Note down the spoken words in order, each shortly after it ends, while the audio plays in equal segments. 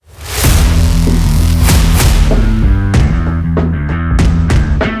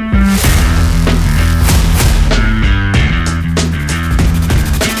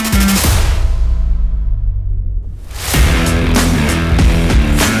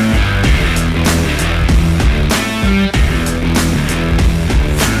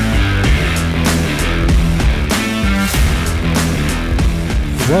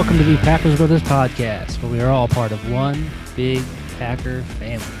welcome to the Packers Brothers Podcast, where we are all part of one big Packer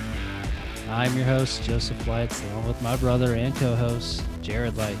family. I'm your host, Joseph Lights, along with my brother and co-host,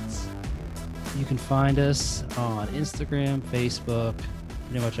 Jared Lights. You can find us on Instagram, Facebook,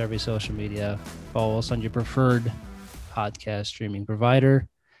 pretty much every social media. Follow us on your preferred podcast streaming provider.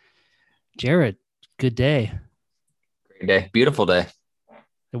 Jared, good day. Great day. Beautiful day.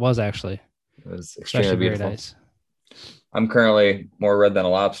 It was actually. It was extremely beautiful. Very nice. I'm currently more red than a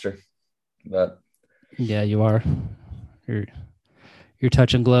lobster, but yeah, you are. You're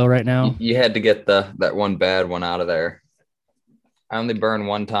touch and glow right now. You had to get that one bad one out of there. I only burn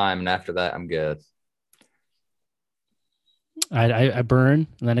one time, and after that, I'm good. I burn,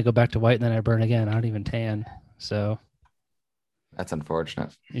 and then I go back to white, and then I burn again. I don't even tan, so that's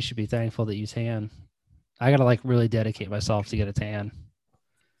unfortunate. You should be thankful that you tan. I gotta really dedicate myself to get a tan.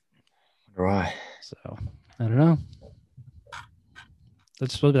 Why? So I don't know.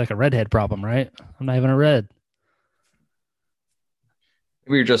 That's supposed to be like a redhead problem, right? I'm not even a red.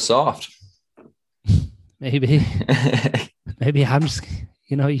 Maybe you're just soft. Maybe. Maybe I'm just,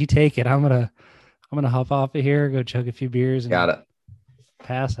 you take it. I'm gonna hop off of here, go chug a few beers, and got it.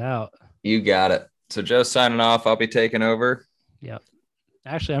 Pass out. You got it. So Joe's signing off. I'll be taking over. Yep.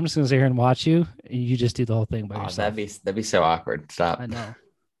 Actually, I'm just gonna sit here and watch you. And you just do the whole thing by yourself. That'd be so awkward. Stop. I know.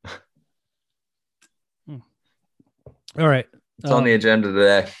 All right. It's on the agenda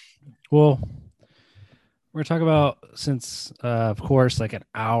today. Well, we're talking about since, of course, like an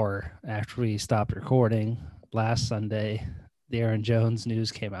hour after we stopped recording last Sunday, the Aaron Jones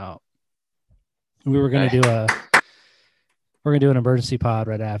news came out. We were going to do an emergency pod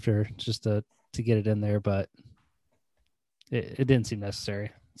right after just to get it in there, but it didn't seem necessary.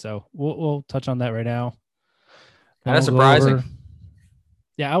 So we'll touch on that right now. Kind of surprising.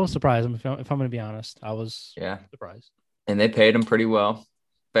 Yeah, I was surprised. If I'm going to be honest, I was surprised. And they paid him pretty well.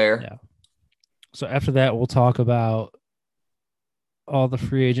 Fair. Yeah. So after that, we'll talk about all the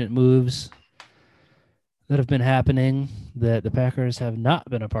free agent moves that have been happening that the Packers have not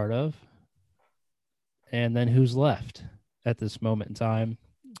been a part of. And then who's left at this moment in time.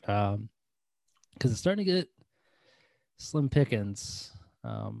 Because it's starting to get slim pickings.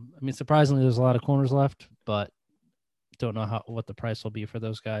 Surprisingly, there's a lot of corners left, but don't know what the price will be for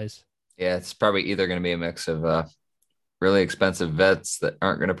those guys. Yeah, it's probably either going to be a mix of really expensive vets that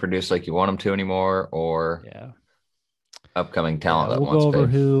aren't going to produce like you want them to anymore, or upcoming talent that wants to. We'll go over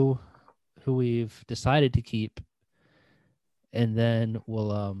who we've decided to keep, and then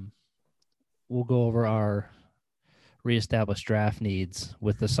we'll go over our reestablished draft needs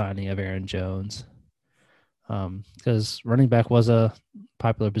with the signing of Aaron Jones, because running back was a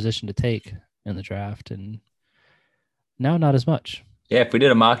popular position to take in the draft, and now not as much. Yeah, if we did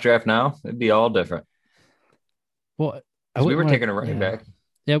a mock draft now, it'd be all different. Well, we were taking a running back.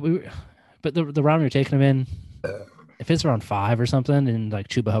 Yeah, but the round you're taking him in, if it's around 5 or something, and like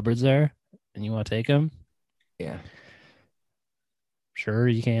Chuba Hubbard's there, and you want to take him, sure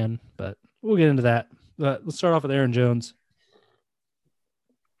you can. But we'll get into that. But let's start off with Aaron Jones.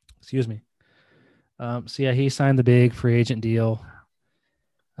 Excuse me. He signed the big free agent deal,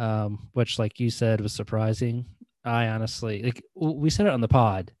 which, like you said, was surprising. I honestly, we said it on the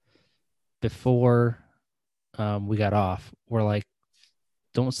pod before we got off. We're like,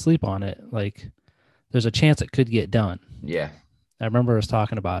 don't sleep on it. Like, there's a chance it could get done. Yeah. I remember us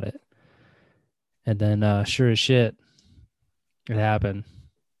talking about it. And then sure as shit, it happened.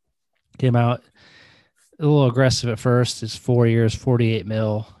 Came out a little aggressive at first. It's 4 years, $48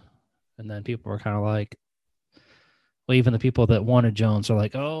 million. And then people were kind of like, well, even the people that wanted Jones are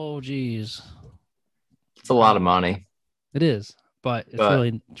like, oh, geez. It's a lot of money. It is, but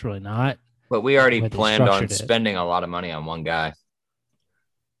it's really not. But we already planned on spending a lot of money on one guy.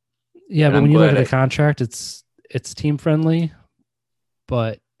 Yeah, but when you look at the contract, it's team friendly.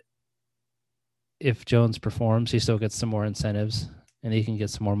 But if Jones performs, he still gets some more incentives and he can get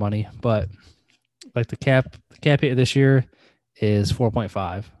some more money. But like the cap hit this year is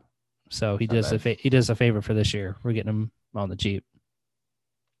 4.5. So he does a favor for this year. We're getting him on the cheap.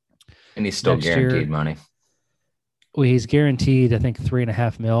 And he's still guaranteed money. Well, he's guaranteed, I think,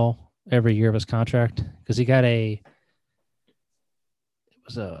 $3.5 million every year of his contract, because he got a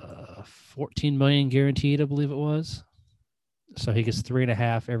 $14 million guaranteed, I believe it was. So he gets $3.5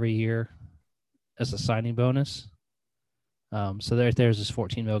 million every year as a signing bonus. So there's his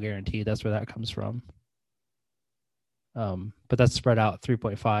 $14 million guaranteed. That's where that comes from. But that's spread out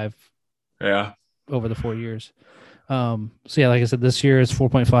 3.5. Yeah. Over the 4 years. Like I said, this year is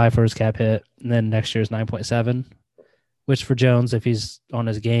 4.5 for his cap hit, and then next year is 9.7. Which for Jones, if he's on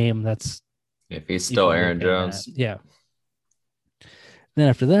his game, that's if he's still Aaron Jones. Yeah. Then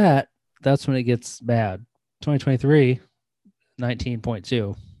after that, that's when it gets bad. 2023,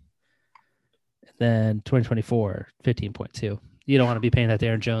 19.2. Then 2024, 15.2. You don't want to be paying that to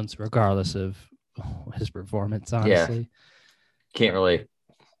Aaron Jones regardless of his performance, honestly. Yeah. Can't really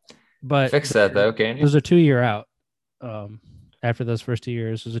but fix that, though, can you? There's a 2-year out. After those first 2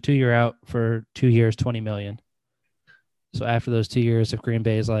 years, there's a 2-year out for 2 years, $20 million. So after those 2 years, if Green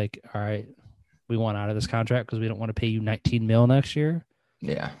Bay is like, all right, we want out of this contract because we don't want to pay you $19 million next year.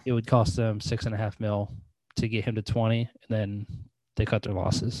 Yeah. It would cost them $6.5 million to get him to 20, and then they cut their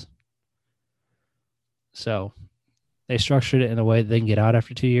losses. So they structured it in a way that they can get out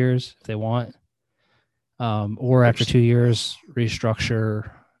after 2 years if they want. Or after 2 years,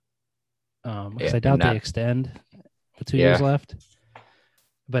 restructure. Because I doubt they extend with 2 years left.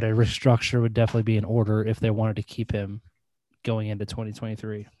 But a restructure would definitely be in order if they wanted to keep him going into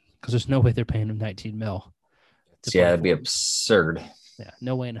 2023. Because there's no way they're paying him $19 million. Yeah, it'd be absurd. Yeah,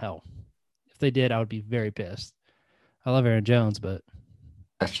 no way in hell. If they did, I would be very pissed. I love Aaron Jones, but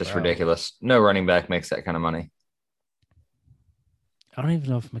that's just ridiculous. No running back makes that kind of money. I don't even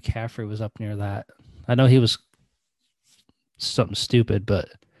know if McCaffrey was up near that. I know he was something stupid, but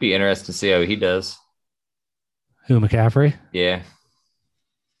be interesting to see how he does. Who, McCaffrey? Yeah.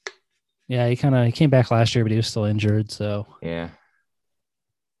 Yeah, he came back last year, but he was still injured. So yeah,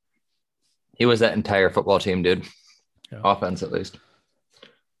 he was that entire football team, dude. Yeah. Offense, at least.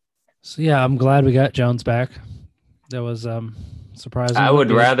 So yeah, I'm glad we got Jones back. That was surprising. I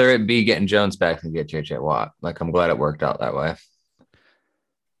would rather it be getting Jones back than get JJ Watt. Like, I'm glad it worked out that way.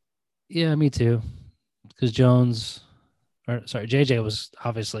 Yeah, me too. Because JJ was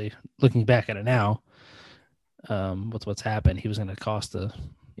obviously, looking back at it now, with what's happened, he was going to cost a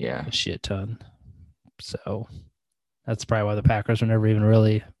shit ton. So that's probably why the Packers were never even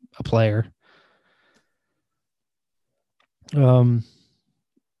really a player. While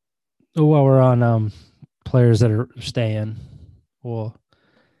we're on players that are staying, well,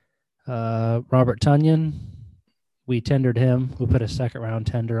 Robert Tonyan, we tendered him. We put a second round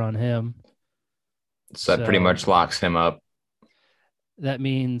tender on him. So that pretty much locks him up. That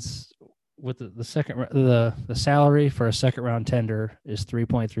means with the salary for a second round tender is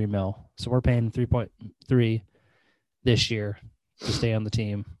 $3.3 million. So we're paying $3.3 this year to stay on the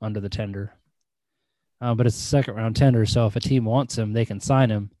team under the tender. But it's a second round tender, so if a team wants him, they can sign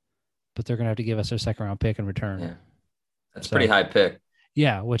him, but they're going to have to give us their second round pick in return. Yeah, that's pretty high pick.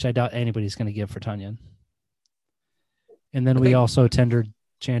 Yeah, which I doubt anybody's going to give for Tonyan. And then we also tendered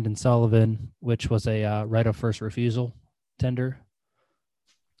Chandon Sullivan, which was a right of first refusal tender.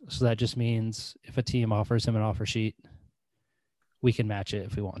 So that just means if a team offers him an offer sheet, we can match it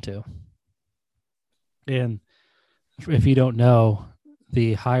if we want to. And if you don't know,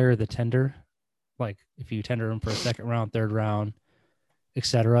 the higher the tender, like if you tender him for a second round, third round,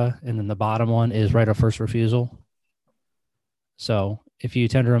 etc., and then the bottom one is right of first refusal. So if you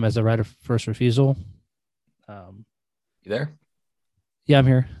tender him as a right of first refusal, you there? Yeah, I'm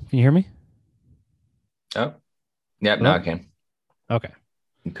here. Can you hear me? Oh, yeah. Now I can. Okay.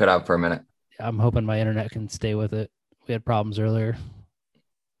 You cut out for a minute. I'm hoping my internet can stay with it. We had problems earlier.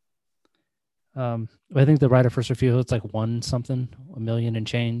 I think the right of first refusal, it's like $1 million and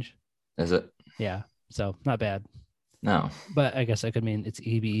change. Is it? Yeah. So not bad. No. But I guess that could mean it'd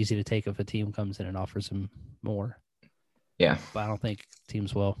be easy to take if a team comes in and offers him more. Yeah. But I don't think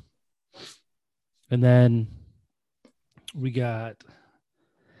teams will. And then we got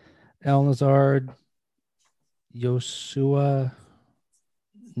Al Lazard, Joshua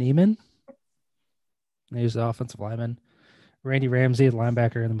Neiman. He's the offensive lineman. Randy Ramsey, the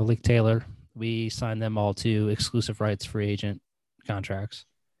linebacker, and Malik Taylor. We signed them all to exclusive rights free agent contracts,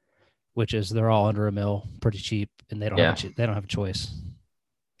 which is they're all under $1 million, pretty cheap, and they don't have a choice.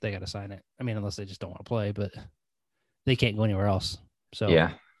 They got to sign it. I mean, unless they just don't want to play, but they can't go anywhere else. So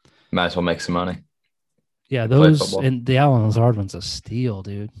yeah, might as well make some money. Yeah, those and the Al Lazard one's a steal,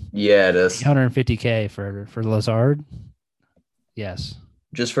 dude. Yeah, it is. $150K for Lazard. Yes.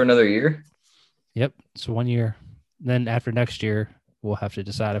 Just for another year? Yep. It's 1 year. Then after next year, we'll have to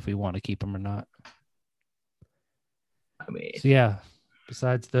decide if we want to keep him or not. I mean, so yeah.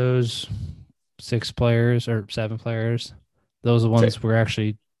 Besides those 6 players or 7 players, those are the ones we're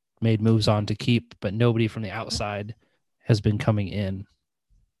actually made moves on to keep, but nobody from the outside has been coming in.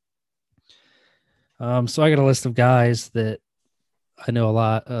 So I got a list of guys that I know a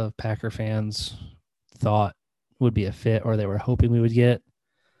lot of Packer fans thought would be a fit or they were hoping we would get.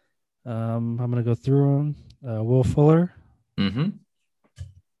 I'm going to go through them. Will Fuller. Mm-hmm.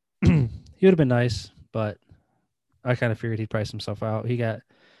 He would have been nice, but I kind of figured he'd price himself out. He got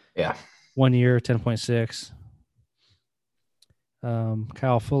 1 year, 10.6.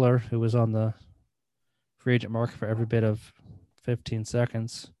 Kyle Fuller, who was on the free agent market for every bit of 15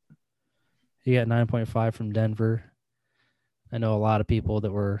 seconds. He got 9.5 from Denver. I know a lot of people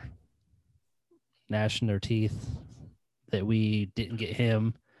that were gnashing their teeth that we didn't get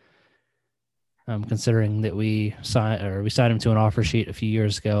him, considering that we signed him to an offer sheet a few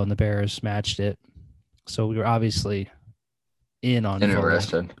years ago and the Bears matched it. So we were obviously in on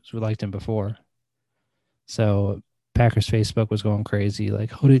interested because we liked him before. So Packers Facebook was going crazy,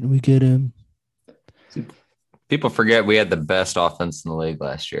 like, how didn't we get him? People forget we had the best offense in the league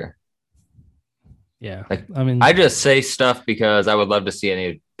last year. Yeah, like, I mean, I just say stuff because I would love to see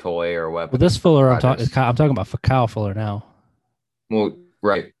any toy or weapon. Well, this Fuller, I'm talking about for Kyle Fuller now. Well,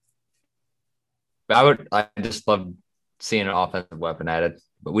 right. But I just love seeing an offensive weapon added,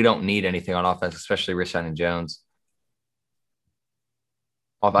 but we don't need anything on offense, especially re-signing Jones.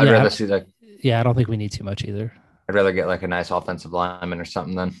 I'd rather see like. Yeah, I don't think we need too much either. I'd rather get like a nice offensive lineman or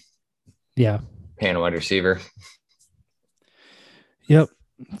something than. Yeah. Paying a wide receiver. Yep.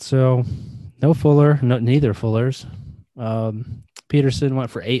 So no Fuller, neither Fullers. Peterson went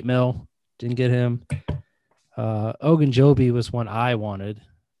for $8 million. Didn't get him. Ogunjobi was one I wanted.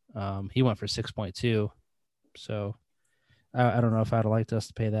 He went for 6.2. So I don't know if I'd have liked us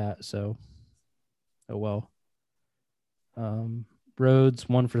to pay that. So, oh well. Rhodes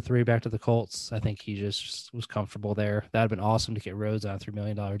 1 for 3 back to the Colts. I think he just was comfortable there. That'd been awesome to get Rhodes on a $3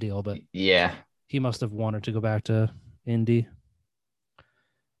 million deal, but yeah, he must have wanted to go back to Indy.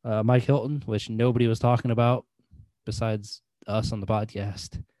 Mike Hilton, which nobody was talking about besides us on the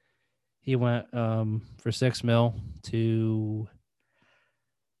podcast. He went for $6 million to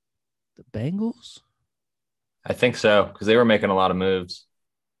the Bengals. I think so, because they were making a lot of moves.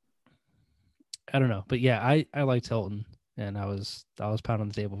 I don't know, but yeah, I liked Hilton, and I was pounding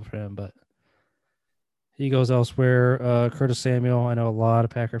the table for him, but he goes elsewhere. Curtis Samuel, I know a lot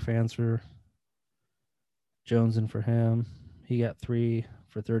of Packer fans were jonesing for him. He got 3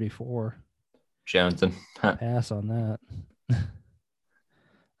 for 34. Jonesing. Pass on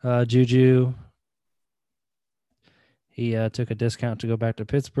that. Juju, he took a discount to go back to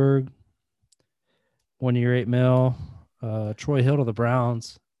Pittsburgh. 1 year, $8 million. Troy Hill to the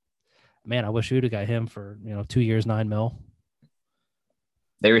Browns. Man, I wish we would have got him for 2 years, $9 million.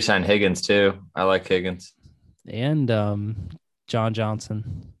 They re-signed Higgins too. I like Higgins. And John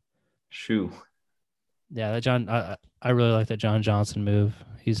Johnson. Shoo. Yeah, that John. I really like that John Johnson move.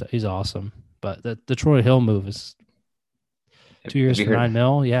 He's awesome. But the Troy Hill move is 2 years for $9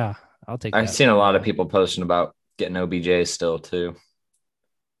 million. Yeah, I'll take that. I've seen a lot of people posting about getting OBJ still too.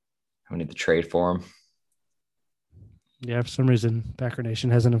 We need to trade for him. Yeah, for some reason, Packer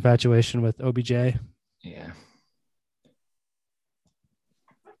Nation has an infatuation with OBJ. Yeah.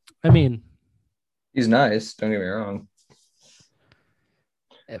 I mean, he's nice. Don't get me wrong.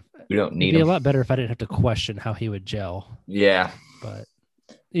 We don't need him. It'd be a lot better if I didn't have to question how he would gel. Yeah. But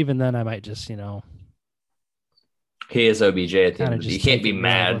even then, I might just, He is OBJ at the end of the day. You can't be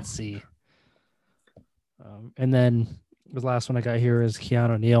mad. Let's see. And then the last one I got here is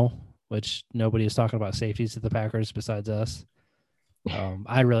Keanu Neal, which nobody is talking about safeties at the Packers besides us.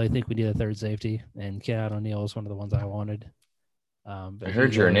 I really think we need a third safety, and Keanu Neal is one of the ones I wanted. I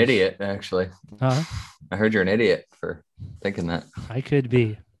heard you're an idiot, actually. Huh? I heard you're an idiot for thinking that. I could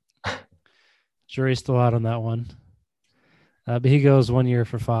be. Jury's still out on that one. But he goes 1 year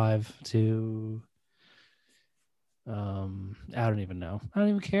for 5 to I don't even know. I don't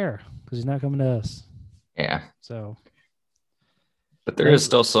even care because he's not coming to us. Yeah. So. But there is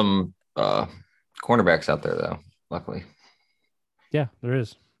still some cornerbacks out there, though, luckily. Yeah, there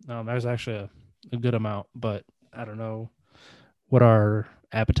is. There's actually a good amount, but I don't know what our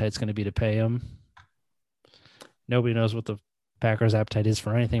appetite's going to be to pay him. Nobody knows what the Packers' appetite is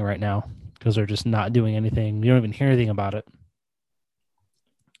for anything right now because they're just not doing anything. You don't even hear anything about it.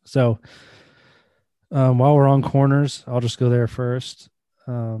 So while we're on corners, I'll just go there first.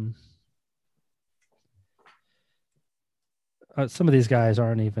 Some of these guys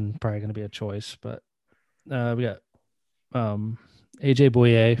aren't even probably going to be a choice, but we got AJ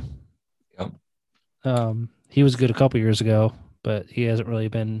Boye. Yep. He was good a couple years ago, but he hasn't really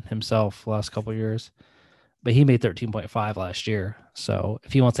been himself the last couple of years. But he made 13.5 last year. So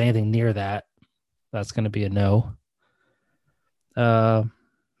if he wants anything near that, that's going to be a no.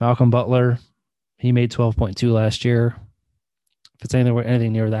 Malcolm Butler, he made 12.2 last year. If it's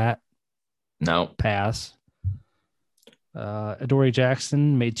anything near that, no, pass. Adoree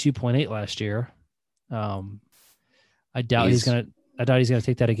Jackson made 2.8 last year. I doubt he's gonna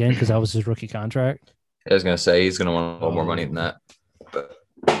take that again because that was his rookie contract. I was gonna say he's gonna want a little more money than that. But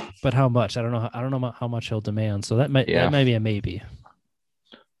but how much? I don't know. I don't know how much he'll demand. So that might be a maybe.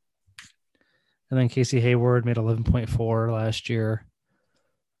 And then Casey Hayward made 11.4 last year.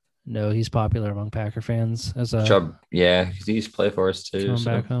 No, he's popular among Packer fans as a Chubb, yeah, he used to play for us too. coming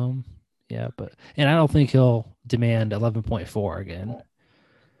back home. Yeah, and I don't think he'll demand 11.4 again.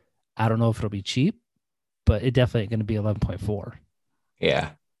 I don't know if it'll be cheap, but it definitely going to be 11.4. Yeah.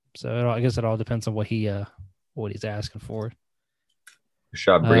 So I guess it all depends on what he's asking for.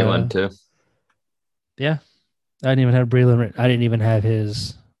 Rashad Breeland too. Yeah, I didn't even have Breeland. I didn't even have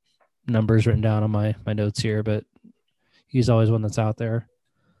his numbers written down on my notes here, but he's always one that's out there.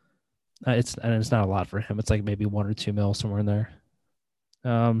 It's not a lot for him. It's like maybe 1 or 2 mil somewhere in there.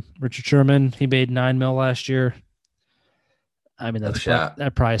 Richard Sherman, he made 9 mil last year. I mean,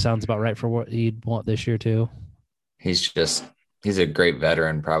 that probably sounds about right for what he'd want this year too. He's a great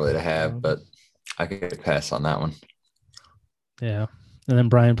veteran probably to have, but I could pass on that one. Yeah. And then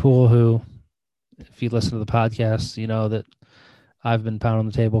Brian Poole, who, if you listen to the podcast, you know that I've been pounding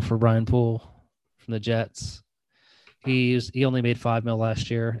the table for Brian Poole from the Jets. He only made 5 mil last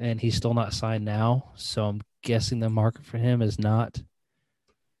year, and he's still not signed now. So I'm guessing the market for him is not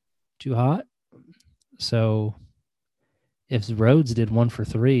too hot. So if Rhodes did 1 for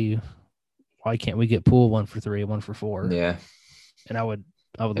 3, why can't we get Poole 1 for 3, 1 for 4? Yeah. And I would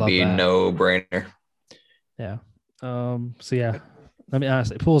love that. Be a no-brainer. Yeah. So yeah, I mean,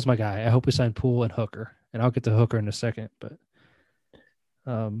 honestly, Poole's my guy. I hope we sign Poole and Hooker, and I'll get to Hooker in a second. But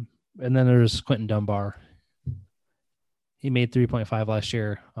and then there's Quentin Dunbar. He made 3.5 last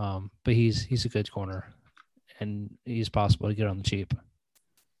year, but he's a good corner, and he's possible to get on the cheap.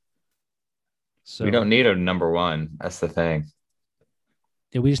 So we don't need a number 1. That's the thing.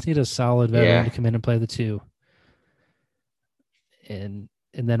 Yeah, we just need a solid veteran to come in and play the 2, and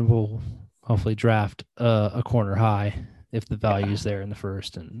then we'll hopefully draft a corner high if the value's there in the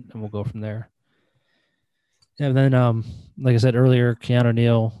first, and we'll go from there. And then, like I said earlier, Keanu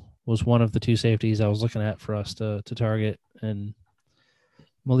Neal was one of the 2 safeties I was looking at for us to target, and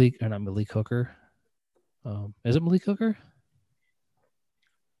Malik Hooker. Is it Malik Hooker?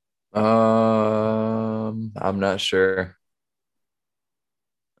 I'm not sure.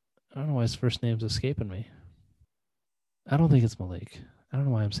 I don't know why his first name's escaping me. I don't think it's Malik. I don't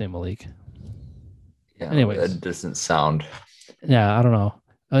know why I'm saying Malik. Yeah, anyways, that doesn't sound. Yeah, I don't know.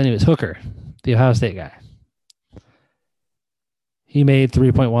 Anyways, Hooker, the Ohio State guy. He made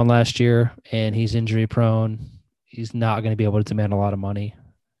 3.1 last year, and he's injury prone. He's not going to be able to demand a lot of money.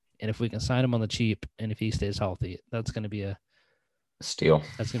 And if we can sign him on the cheap, and if he stays healthy, that's going to be a steal.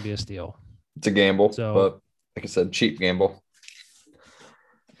 That's going to be a steal. It's a gamble, but like I said, cheap gamble.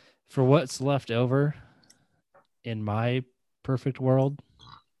 For what's left over in my perfect world,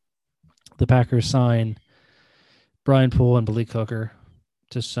 the Packers sign Brian Poole and Malik Hooker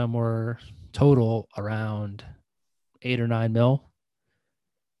to somewhere total around 8 or 9 mil.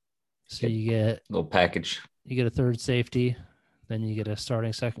 So you get a little package. You get a third safety, then you get a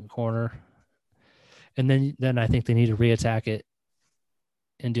starting second corner, and then I think they need to reattack it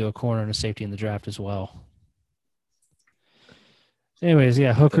and do a corner and a safety in the draft as well. Anyways,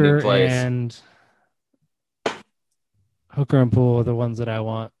 yeah, Hooker and Poole are the ones that I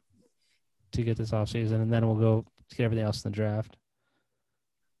want to get this offseason, and then we'll go get everything else in the draft.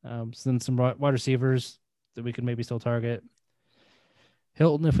 So then some wide receivers that we could maybe still target.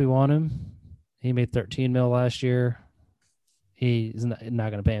 Hilton, if we want him. He made 13 mil last year. He's not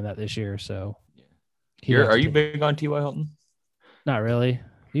going to pay him that this year, so. Are you big on T.Y. Hilton? Not really.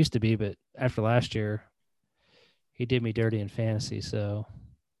 Used to be, but after last year, he did me dirty in fantasy, so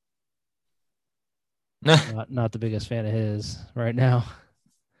not the biggest fan of his right now.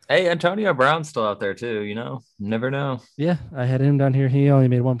 Hey, Antonio Brown's still out there too, Never know. Yeah, I had him down here. He only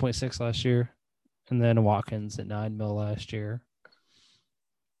made 1.6 last year, and then Watkins at 9 mil last year.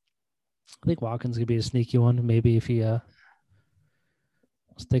 I think Watkins could be a sneaky one. Maybe if he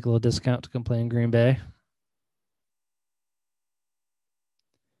let's take a little discount to come play in Green Bay.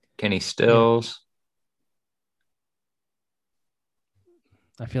 Kenny Stills.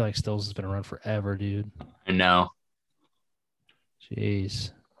 I feel like Stills has been around forever, dude. I know.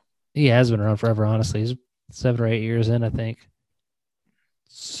 Jeez. He has been around forever, honestly. He's 7 or 8 years in, I think.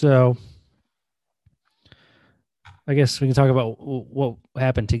 So I guess we can talk about what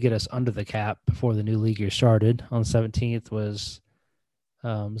happened to get us under the cap before the new league year started. On the 17th was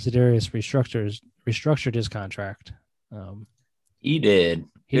Za'Darius restructured his contract. He did.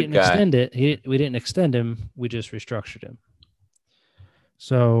 He didn't extend it. We didn't extend him. We just restructured him.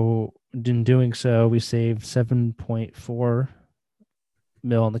 So in doing so, we saved 7.4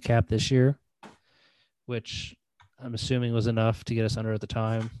 mil on the cap this year, which I'm assuming was enough to get us under at the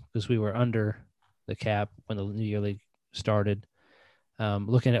time because we were under the cap when the New Year League started.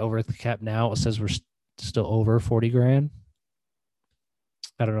 Looking at over the cap now, it says we're still over 40 grand.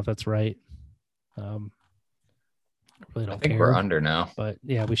 I don't know if that's right. I really don't care. We're under now. But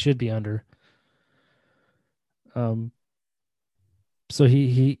yeah, we should be under. So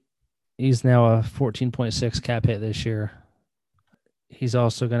he's now a 14.6 cap hit this year. He's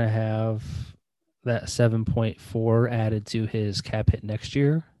also going to have that 7.4 added to his cap hit next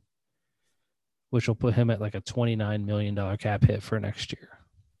year, which will put him at like a $29 million cap hit for next year.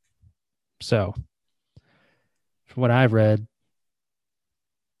 So from what I've read,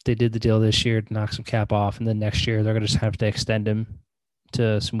 they did the deal this year to knock some cap off, and then next year they're going to just have to extend him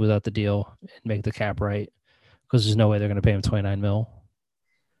to smooth out the deal and make the cap right, because there's no way they're going to pay him 29 mil.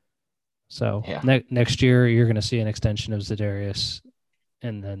 So next year you're going to see an extension of Za'Darius,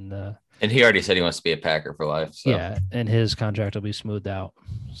 and then and he already said he wants to be a Packer for life. So. Yeah, and his contract will be smoothed out.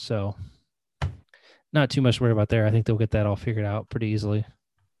 So not too much to worry about there. I think they'll get that all figured out pretty easily.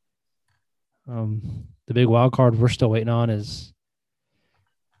 The big wild card we're still waiting on is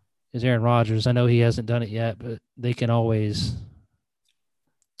Aaron Rodgers. I know he hasn't done it yet, but they can always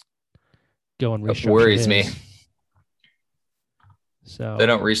go and restructure. It worries me. So they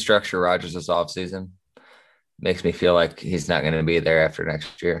don't restructure Rodgers this offseason. Makes me feel like he's not going to be there after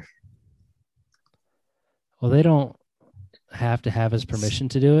next year. Well, they don't have to have his permission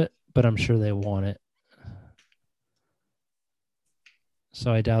to do it, but I'm sure they want it.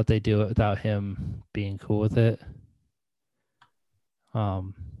 So I doubt they do it without him being cool with it.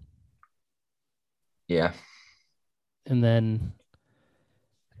 Yeah. And then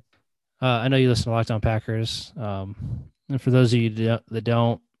I know you listen to Locked On Packers. And for those of you that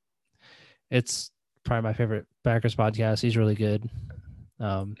don't, it's probably my favorite Packers podcast. He's really good.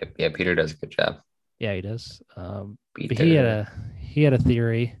 Yeah, Peter does a good job. Yeah, he does. But he had a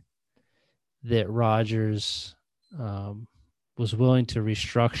theory that Rodgers was willing to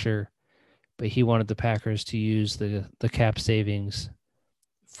restructure, but he wanted the Packers to use the cap savings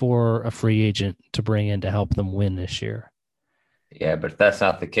for a free agent to bring in to help them win this year. Yeah, but if that's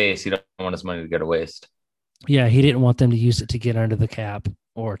not the case, you don't want his money to go to waste. Yeah, he didn't want them to use it to get under the cap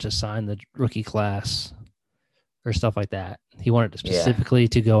or to sign the rookie class or stuff like that. He wanted specifically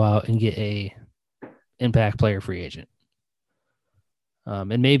to go out and get a impact player free agent.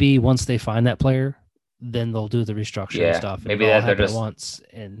 And maybe once they find that player, then they'll do the restructuring stuff. And maybe that they're just once,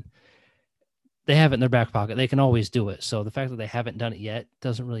 and they have it in their back pocket. They can always do it. So the fact that they haven't done it yet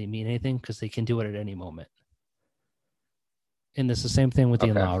doesn't really mean anything because they can do it at any moment. And it's the same thing with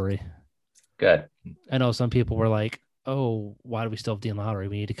Dean Lowry. Good. I know some people were like, "Oh, why do we still have Dean Lowry?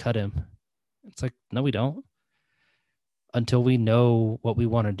 We need to cut him." It's like, no, we don't. Until we know what we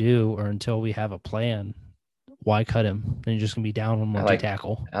want to do, or until we have a plan, why cut him? Then you're just gonna be down on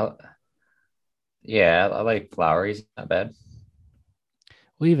multi-tackle. I like Lowry. He's not bad.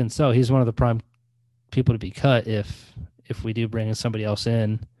 Well, even so, he's one of the prime people to be cut if we do bring somebody else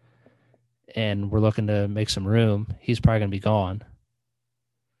in, and we're looking to make some room. He's probably gonna be gone.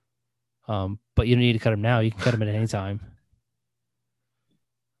 But you don't need to cut him now. You can cut him at any time.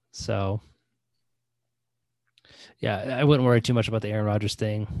 So, yeah, I wouldn't worry too much about the Aaron Rodgers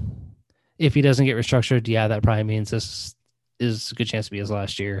thing. If he doesn't get restructured, yeah, that probably means this is a good chance to be his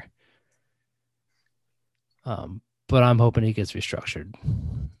last year. But I'm hoping he gets restructured.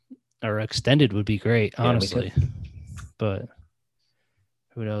 Or extended would be great, honestly. But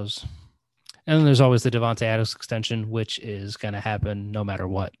who knows? And then there's always the Devontae Adams extension, which is going to happen no matter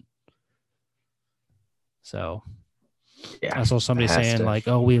what. So I saw somebody saying like,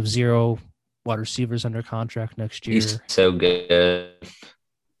 "Oh, we have 0 wide receivers under contract next year." He's so good.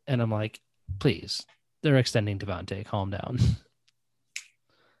 And I'm like, please, they're extending Devontae. Calm down.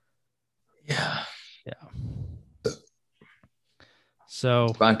 Yeah. So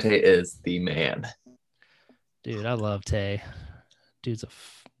Devontae is the man. Dude, I love Tay. Dude's a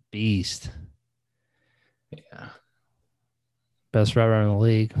beast. Yeah. Best route runner in the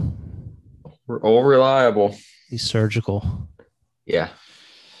league. We're all reliable. He's surgical. Yeah.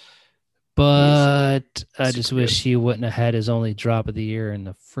 But I just wish he wouldn't have had his only drop of the year in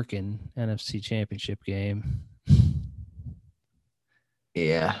the freaking NFC Championship game.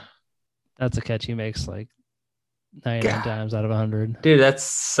 Yeah. That's a catch he makes like 99 times out of 100. Dude, that's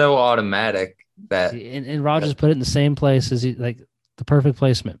so automatic that and Rodgers put it in the same place as he, like the perfect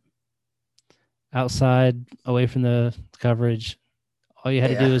placement. Outside, away from the coverage. All you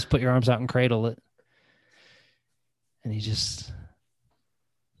had to do is put your arms out and cradle it. And he just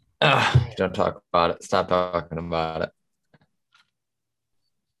don't talk about it. Stop talking about it.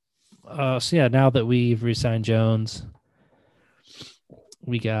 So yeah, now that we've re-signed Jones,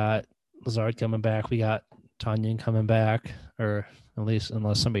 we got Lazard coming back. We got Tanyan coming back, or at least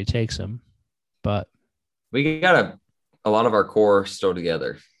unless somebody takes him. But We got a lot of our core still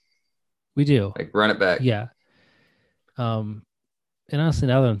together. we do. Like run it back. Yeah. And honestly,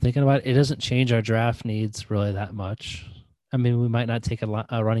 now that I'm thinking about it, it doesn't change our draft needs really that much. I mean, we might not take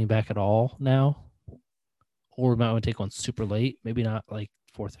a running back at all now, or we might want to take one super late. Maybe not like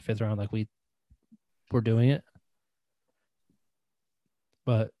 4th or 5th round like we were doing it.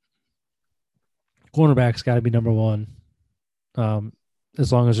 But cornerback's got to be number one.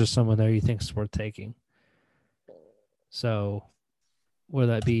 As long as there's someone there you think is worth taking. So,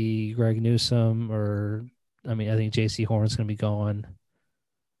 whether that be Greg Newsome or, I think J.C. Horn's going to be gone.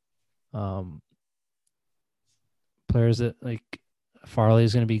 Players that like Farley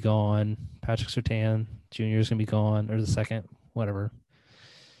is going to be gone. Patrick Surtain Jr. is going to be gone, or the second, whatever.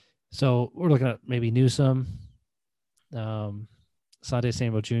 So we're looking at maybe Newsome, Sade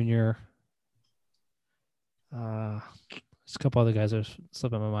Samuel Jr. There's a couple other guys that are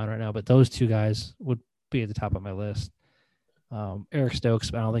slipping my mind right now, but those two guys would be at the top of my list. Eric Stokes,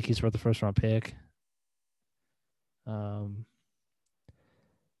 but I don't think he's worth the first round pick.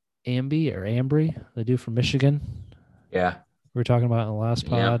 Ambry, the dude from Michigan. Yeah. We were talking about in the last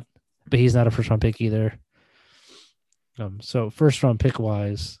pod, but he's not a first round pick either. So first round pick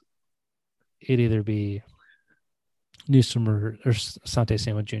wise, it'd either be Newsome or Asante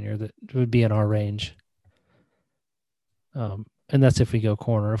Samuel Jr. that would be in our range. And that's if we go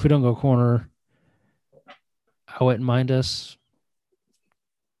corner. If we don't go corner, I wouldn't mind us.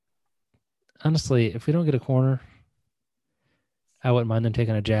 Honestly, if we don't get a corner, I wouldn't mind them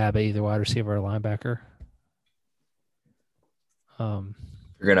taking a jab at either wide receiver or linebacker.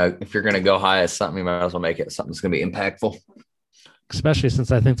 If you're gonna go high as something, you might as well make it something that's gonna be impactful. Especially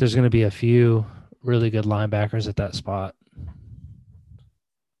since I think there's going to be a few really good linebackers at that spot.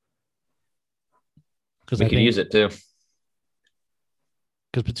 We can use it too.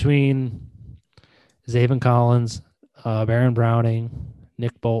 Because between Zaven Collins, Baron Browning,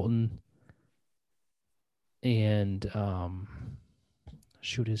 Nick Bolton, and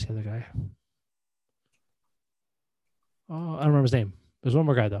who's the other guy? Oh, I don't remember his name. There's one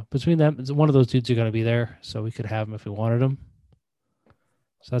more guy though. Between them, one of those dudes are going to be there, so we could have him if we wanted him.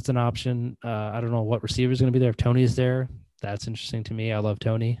 So that's an option. I don't know what receiver is going to be there. If Tony's there, that's interesting to me. I love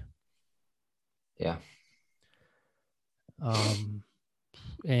Tony. Yeah.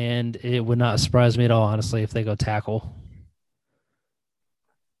 And it would not surprise me at all, honestly, if they go tackle.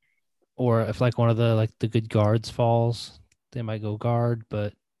 Or if like one of the good guards falls, they might go guard,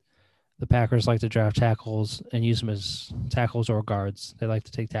 but the Packers like to draft tackles and use them as tackles or guards. They like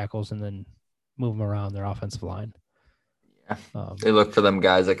to take tackles and then move them around their offensive line. Yeah. They look for them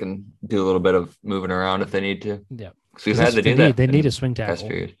guys that can do a little bit of moving around if they need to. Yeah. Because we've had to do that. They need a swing tackle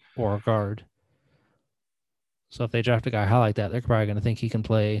or a guard. So if they draft a guy high like that, they're probably going to think he can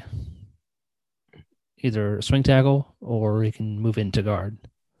play either a swing tackle or he can move into guard.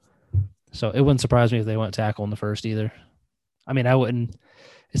 So it wouldn't surprise me if they went tackle in the first either. I mean, I wouldn't.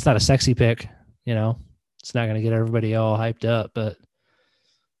 It's not a sexy pick, It's not going to get everybody all hyped up, but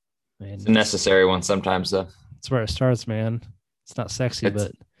it's a necessary one sometimes, though. That's where it starts, man. It's not sexy,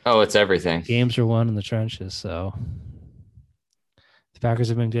 but it's everything. Games are won in the trenches, so the Packers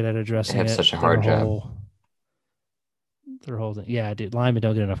have been good at addressing it. They have such a hard job. They're holding. Yeah, dude, linemen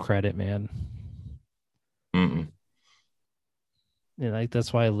don't get enough credit, man. Yeah,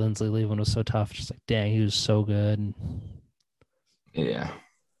 that's why Lindsley Leaving was so tough. Just like, dang, he was so good. Yeah.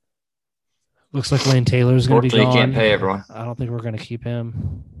 Looks like Lane Taylor's going to be gone. You can't pay everyone. I don't think we're going to keep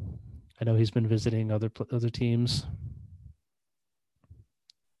him. I know he's been visiting other teams.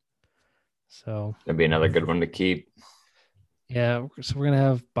 So that'd be another good one to keep. Yeah, so we're going to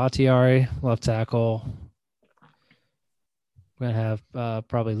have Bakhtiari, left tackle. We're going to have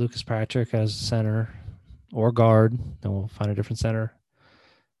probably Lucas Patrick as center or guard. Then we'll find a different center.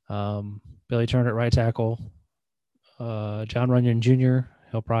 Billy Turner at right tackle. John Runyon Jr.,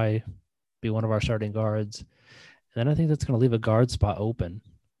 he'll probably be one of our starting guards. And then I think that's going to leave a guard spot open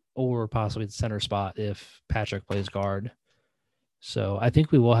or possibly the center spot if Patrick plays guard. So I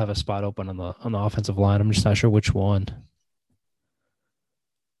think we will have a spot open on the offensive line. I'm just not sure which one.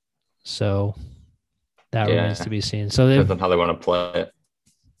 So that remains to be seen. So depends on how they want to play it.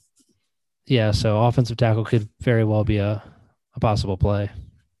 Yeah, so offensive tackle could very well be a possible play.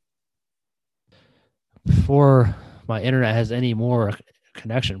 Before my internet has any more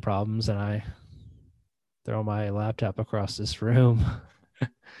connection problems and I throw my laptop across this room.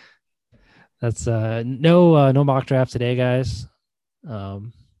 That's no mock draft today, guys.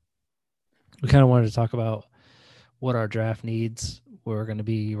 we kind of wanted to talk about what our draft needs were going to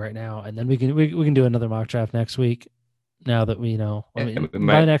be right now, and then we can do another mock draft next week. Now that we know, I mean,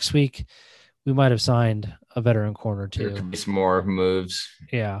 by next week, we might have signed a veteran corner too. There could be some more moves.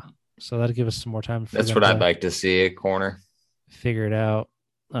 Yeah, so that'll give us some more time. That's what I'd like to see, a corner. Figure it out.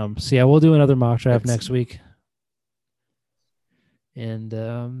 So yeah, we'll do another mock draft next week, and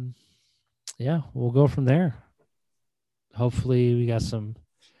yeah, we'll go from there. Hopefully, we got some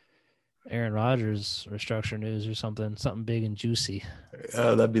Aaron Rodgers restructure news or something big and juicy.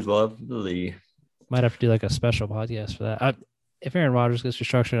 Oh, that'd be lovely. Might have to do like a special podcast for that. If Aaron Rodgers gets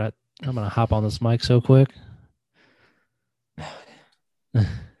restructured, I'm gonna hop on this mic so quick.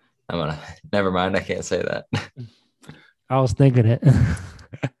 Never mind. I can't say that. I was thinking it.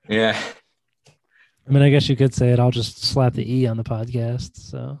 Yeah. I mean, I guess you could say it. I'll just slap the E on the podcast.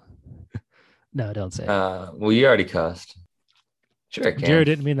 So, no, don't say it. Well, you already cussed. Sure, I can. Jared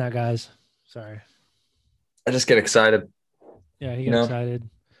didn't mean that, guys. Sorry. I just get excited. Yeah, he got excited.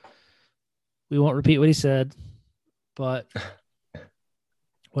 We won't repeat what he said, but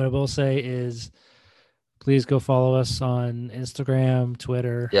what I will say is please go follow us on Instagram,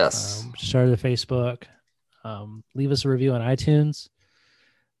 Twitter. Yes. Share the Facebook. Leave us a review on iTunes.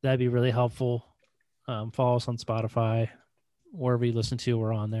 That'd be really helpful. Follow us on Spotify. Wherever you listen to,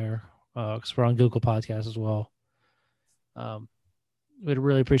 we're on there. Because we're on Google Podcasts as well. We'd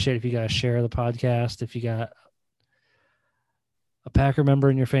really appreciate if you guys share the podcast. If you got a Packer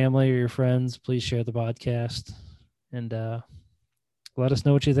member in your family or your friends, please share the podcast. And let us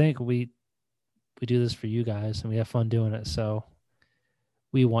know what you think. We do this for you guys, and we have fun doing it. So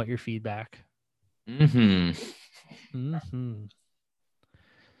we want your feedback.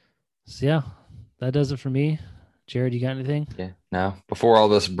 So yeah, that does it for me. Jared, you got anything? Yeah, no. Before all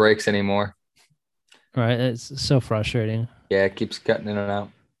this breaks anymore. All right, it's so frustrating. Yeah, it keeps cutting in and out.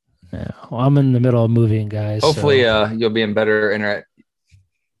 Yeah, well, I'm in the middle of moving, guys. Hopefully, you'll be in better internet.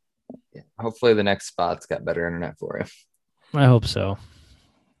 Yeah, hopefully, the next spot's got better internet for you. I hope so.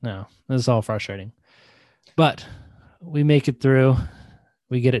 No, this is all frustrating, but we make it through.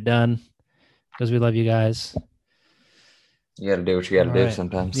 We get it done because we love you guys. You got to do what you got to do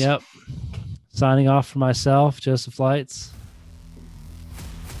sometimes. Yep. Signing off for myself, Joseph Lights.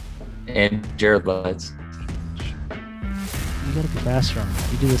 And Jared Lights. You got to be faster on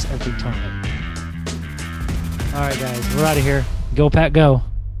that. You do this every time. All right, guys. We're out of here. Go, Pack, go.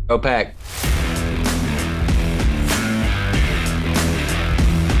 Go, Pack.